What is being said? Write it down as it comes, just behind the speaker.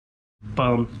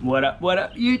Boom. What up,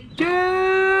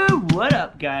 YouTube? What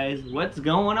up, guys? What's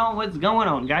going on? What's going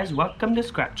on? Guys, welcome to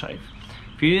Scratch Life.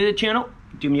 If you're new to the channel,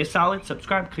 do me a solid,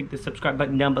 subscribe, click the subscribe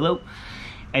button down below.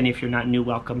 And if you're not new,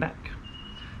 welcome back.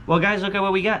 Well, guys, look at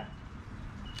what we got.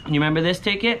 You remember this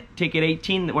ticket? Ticket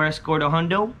 18, where I scored a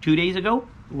hundo 2 days ago?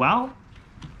 Well,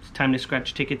 it's time to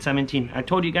scratch ticket 17. I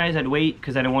told you guys I'd wait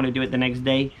because I don't want to do it the next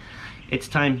day. It's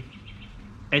time.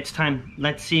 It's time.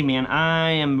 Let's see, man.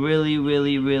 I am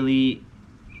really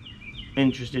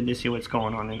interested to see what's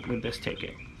going on with this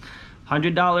ticket.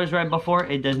 $100 right before.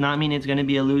 It does not mean it's going to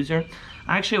be a loser.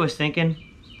 I actually was thinking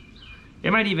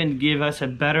it might even give us a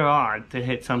better odd to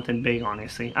hit something big,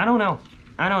 honestly. I don't know.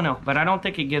 But I don't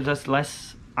think it gives us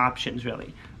less options,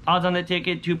 really. Odds on the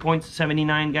ticket,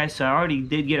 2.79, guys. So I already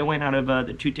did get a win out of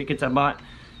the 2 tickets I bought.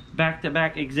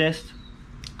 Back-to-back exist.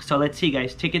 So let's see,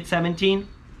 guys. Ticket 17.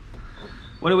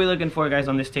 What are we looking for, guys,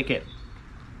 on this ticket?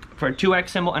 For a 2x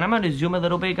symbol. And I'm going to zoom a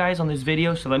little bit, guys, on this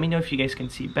video. So let me know if you guys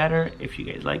can see better. If you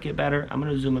guys like it better. I'm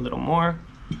going to zoom a little more.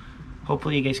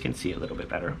 Hopefully you guys can see a little bit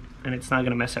better. And it's not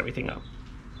going to mess everything up.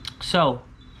 So,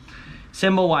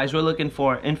 symbol-wise, we're looking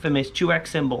for infamous 2x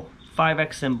symbol,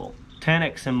 5x symbol,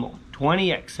 10x symbol,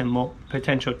 20x symbol,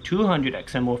 potential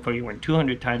 200x symbol for you win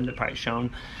 200 times the price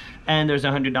shown. And there's a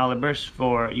 $100 burst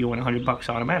for you win $100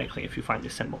 automatically if you find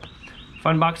this symbol.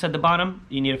 Fun box at the bottom.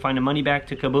 You need to find the money back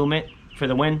to kaboom it for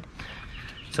the win.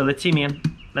 So let's see, man.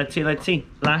 Let's see.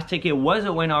 Last ticket was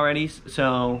a win already,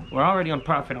 so we're already on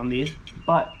profit on these.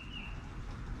 But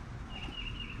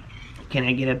can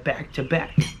I get it back to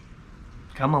back?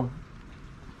 Come on.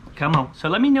 So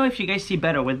let me know if you guys see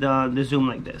better with the zoom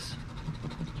like this.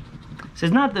 This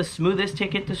is not the smoothest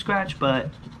ticket to scratch,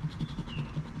 but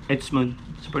it's smooth.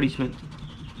 It's pretty smooth.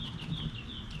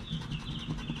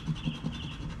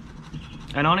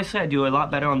 And honestly, I do a lot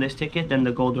better on this ticket than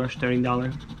the Gold Rush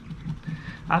 $30.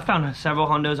 I found several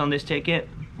hondos on this ticket.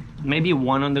 Maybe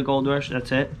one on the Gold Rush,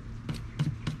 that's it.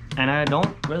 And I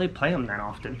don't really play them that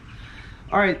often.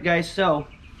 Alright, guys, so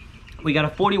we got a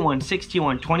 41,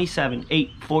 61, 27,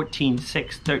 8, 14,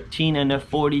 6, 13, and a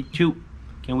 42.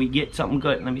 Can we get something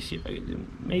good? Let me see if I can do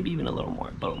maybe even a little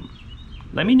more. Boom.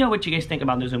 Let me know what you guys think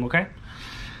about the zoom, okay?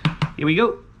 Here we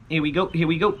go.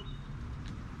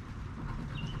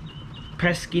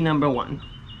 Pesky number 1.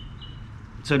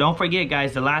 So don't forget,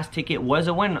 guys, the last ticket was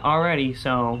a win already.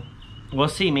 So we'll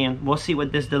see, man. We'll see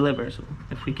what this delivers.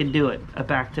 If we can do it. A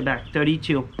back-to-back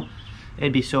 32.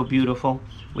 It'd be so beautiful.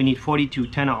 We need 42,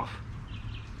 10 off.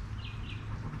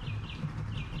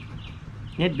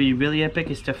 It'd be really epic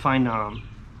is to find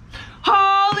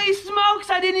holy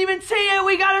smokes, I didn't even see it.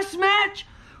 We got a smash.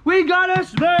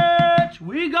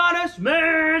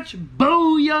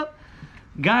 Booyah.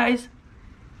 Guys,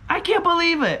 I can't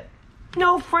believe it.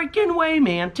 No freaking way,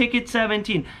 man. Ticket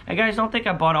 17. And guys, don't think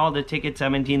I bought all the ticket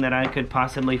 17 that I could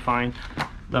possibly find.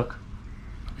 Look,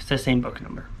 it's the same book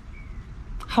number.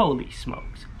 Holy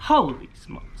smokes. Holy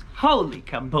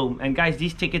kaboom. And guys,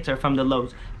 these tickets are from the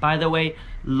Lowe's. By the way,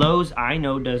 Lowe's, I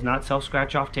know, does not sell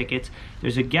scratch-off tickets.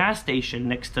 There's a gas station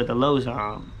next to the Lowe's,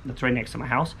 that's right next to my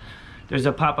house. There's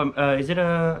a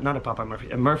not a Papa Murphy,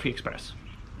 a Murphy Express.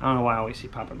 I don't know why I always see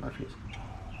Papa Murphy's.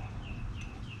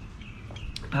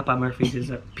 Papa Murphy's is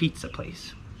a pizza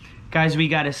place. Guys, we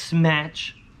got a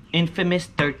smash. Infamous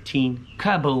 13.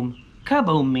 Kaboom.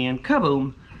 Kaboom, man.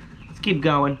 Kaboom. Let's keep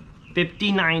going.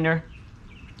 59er.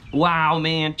 Wow,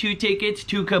 man. 2 tickets,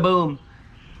 2 kaboom.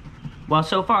 Well,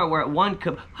 so far we're at 1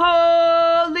 kaboom.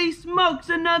 Holy smokes,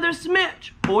 another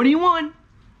smash. 41.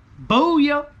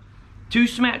 Booyah. 2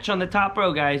 smash on the top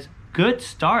row, guys. Good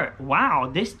start.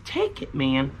 Wow, this ticket,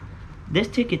 man. This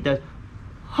ticket does.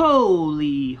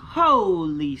 Holy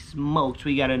smokes.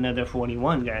 We got another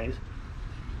 41, guys.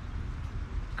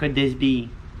 Could this be?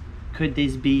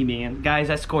 Man? Guys,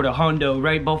 I scored a hundo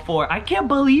right before. I can't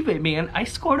believe it, man. I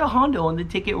scored a hundo on the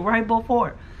ticket right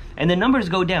before. And the numbers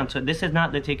go down, so this is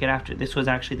not the ticket after. This was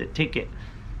actually the ticket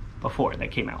before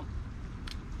that came out.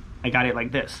 I got it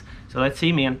like this. So let's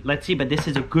see, man. Let's see, but this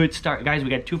is a good start. Guys, we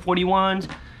got 2 41s.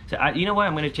 So you know what?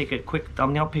 I'm going to take a quick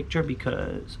thumbnail picture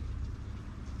because...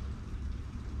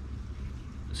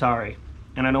 Sorry.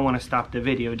 And I don't want to stop the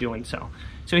video doing so.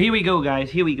 So here we go,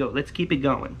 guys. Here we go. Let's keep it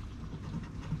going.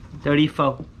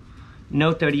 34.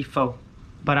 No 34.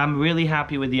 But I'm really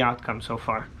happy with the outcome so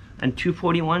far. And 2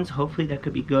 41s. Hopefully that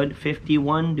could be good.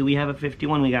 51. Do we have a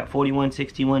 51? We got 41,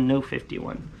 61. No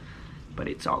 51. But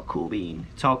it's all cool bean.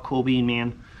 It's all cool bean,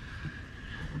 man.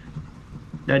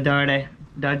 Da darty.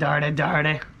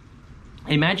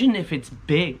 Imagine if it's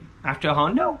big after a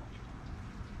hundo.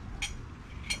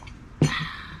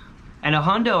 And a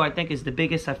hundo, I think, is the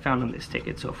biggest I've found on this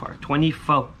ticket so far.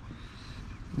 24.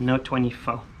 No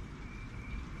 24.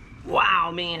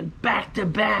 Wow, man, back to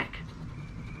back.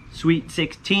 Sweet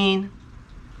 16.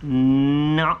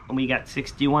 No, we got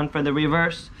 61 for the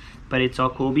reverse, but it's all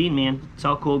cool bean, man. It's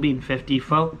all cool bean.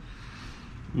 54.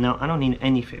 No, I don't need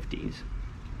any 50s.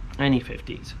 Any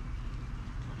 50s.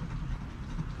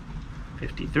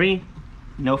 53.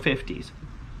 No 50s.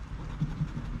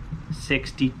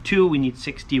 62. We need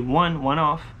 61. One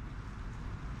off.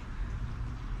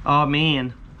 Oh,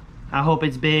 man. I hope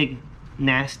it's big.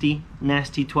 Nasty.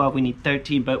 Nasty 12. We need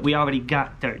 13, but we already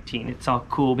got 13. It's all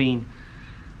cool bean.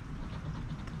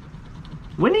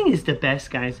 Winning is the best,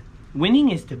 guys. Winning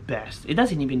is the best. It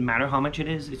doesn't even matter how much it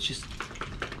is. It's just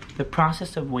the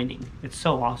process of winning. It's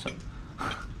so awesome.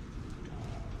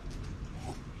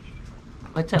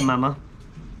 What's up, mama?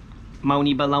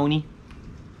 Moni baloney.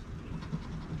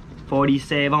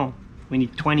 47. We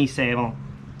need 27.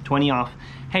 20 off.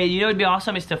 Hey, you know what'd be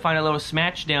awesome is to find a little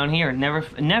smatch down here.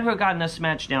 Never gotten a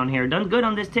smatch down here. Done good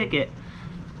on this ticket,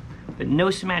 but no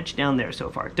smatch down there so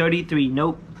far. 33.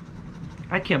 Nope.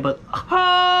 I can't believe.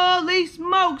 Holy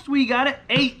smokes! We got an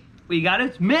 8. We got a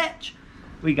smatch.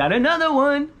 We got another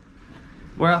one.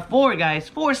 We're at 4, guys.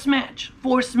 4 smatch.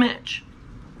 4 smatch.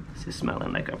 This is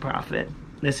smelling like a profit.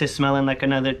 This is smelling like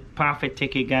another profit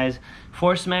ticket, guys.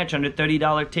 4 smatch under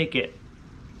 $30 ticket.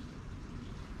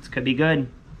 This could be good.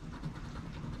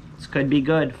 This could be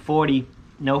good. 40.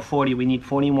 No 40. We need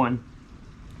 41.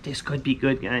 This could be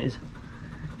good, guys.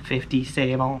 50.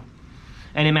 Save on.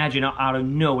 And imagine out of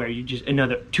nowhere, you just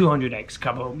another 200x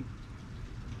kaboom.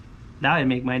 That would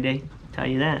make my day. Tell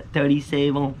you that. 30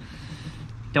 save on.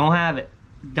 Don't have it.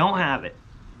 Don't have it.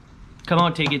 Come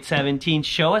on, ticket 17.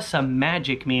 Show us some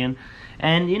magic, man.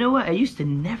 And you know what? I used to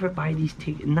never buy these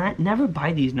tickets. Never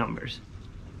buy these numbers.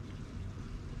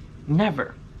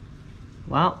 Never.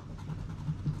 Well,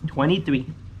 23.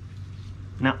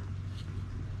 No.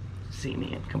 See,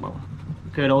 man. Come on.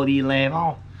 Good old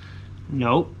 11.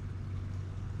 Nope.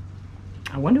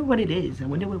 I wonder what it is. I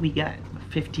wonder what we got.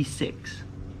 56.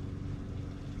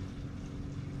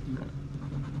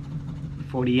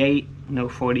 48. No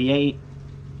 48.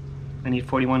 I need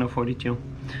 41 or 42.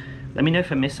 Let me know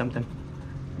if I missed something.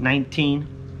 19.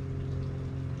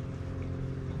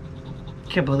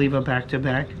 Can't believe a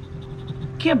back-to-back.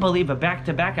 Can't believe a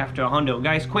back-to-back after a hundo.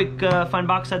 Guys, quick fun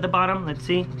box at the bottom. Let's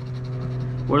see.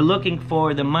 We're looking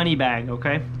for the money bag,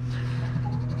 okay?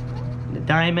 The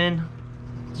diamond.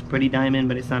 It's pretty diamond,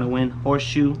 but it's not a win.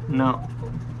 Horseshoe, no.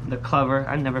 The clover,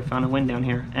 I've never found a win down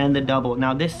here. And the double.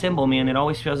 Now this symbol, man, it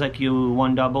always feels like you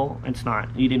won double. It's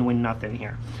not. You didn't win nothing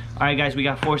here. All right, guys, we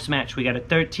got 4 smatch. We got a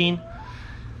 13,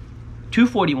 2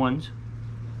 41s,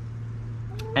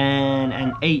 and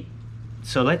an 8.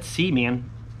 So let's see, man.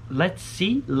 Let's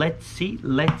see, let's see,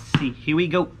 let's see. Here we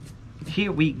go.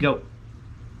 Here we go.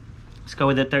 Let's go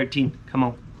with the 13. Come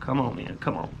on. Come on, man.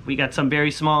 Come on. We got some very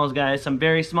smalls, guys. Some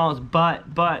very smalls.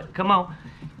 But, come on.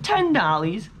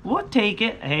 $10. We'll take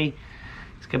it. Hey,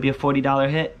 it's going to be a $40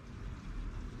 hit.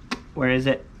 Where is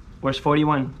it? Where's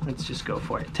 41? Let's just go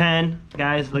for it. 10.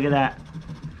 Guys, look at that.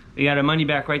 We got our money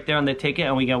back right there on the ticket,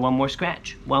 and we got one more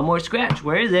scratch. One more scratch.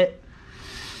 Where is it?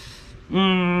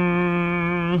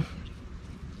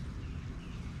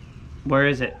 Where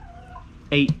is it?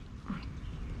 8.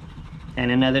 And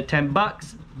another 10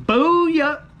 bucks.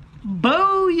 Booyah!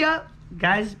 Booyah!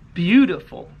 Guys,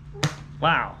 beautiful.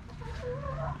 Wow.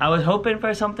 I was hoping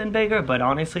for something bigger, but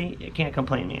honestly, you can't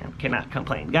complain, man. Cannot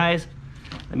complain. Guys,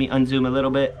 let me unzoom a little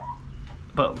bit.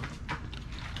 Boom.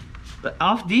 But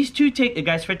off these 2 tickets,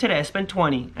 guys, for today, I spent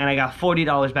 20 and I got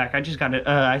 $40 back. I just got it.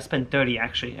 I spent 30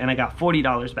 actually, and I got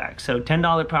 $40 back. So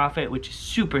 $10 profit, which is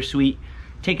super sweet.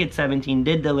 Ticket 17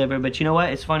 did deliver, but you know what?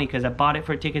 It's funny because I bought it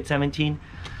for ticket 17,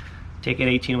 ticket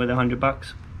 18 with 100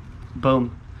 bucks.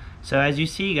 Boom. So as you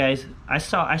see, guys, I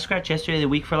scratched yesterday the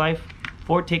week for life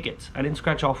 4 tickets. I didn't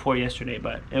scratch all 4 yesterday,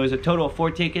 but it was a total of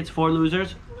 4 tickets, 4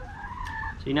 losers.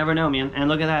 So you never know, man. And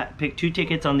look at that. Picked 2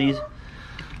 tickets on these,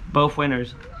 both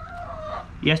winners.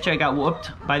 Yesterday I got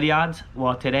whooped by the odds.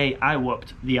 Well, today I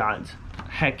whooped the odds.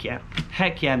 Heck yeah.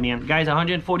 Heck yeah, man. Guys,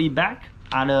 140 back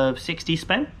out of 60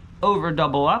 spent. Over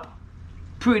double up.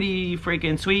 Pretty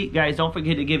freaking sweet. Guys, don't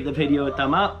forget to give the video a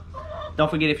thumb up. Don't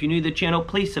forget, if you're new to the channel,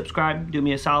 please subscribe. Do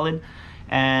me a solid.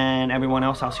 And everyone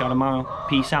else, I'll see y'all tomorrow.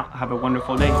 Peace out. Have a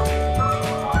wonderful day.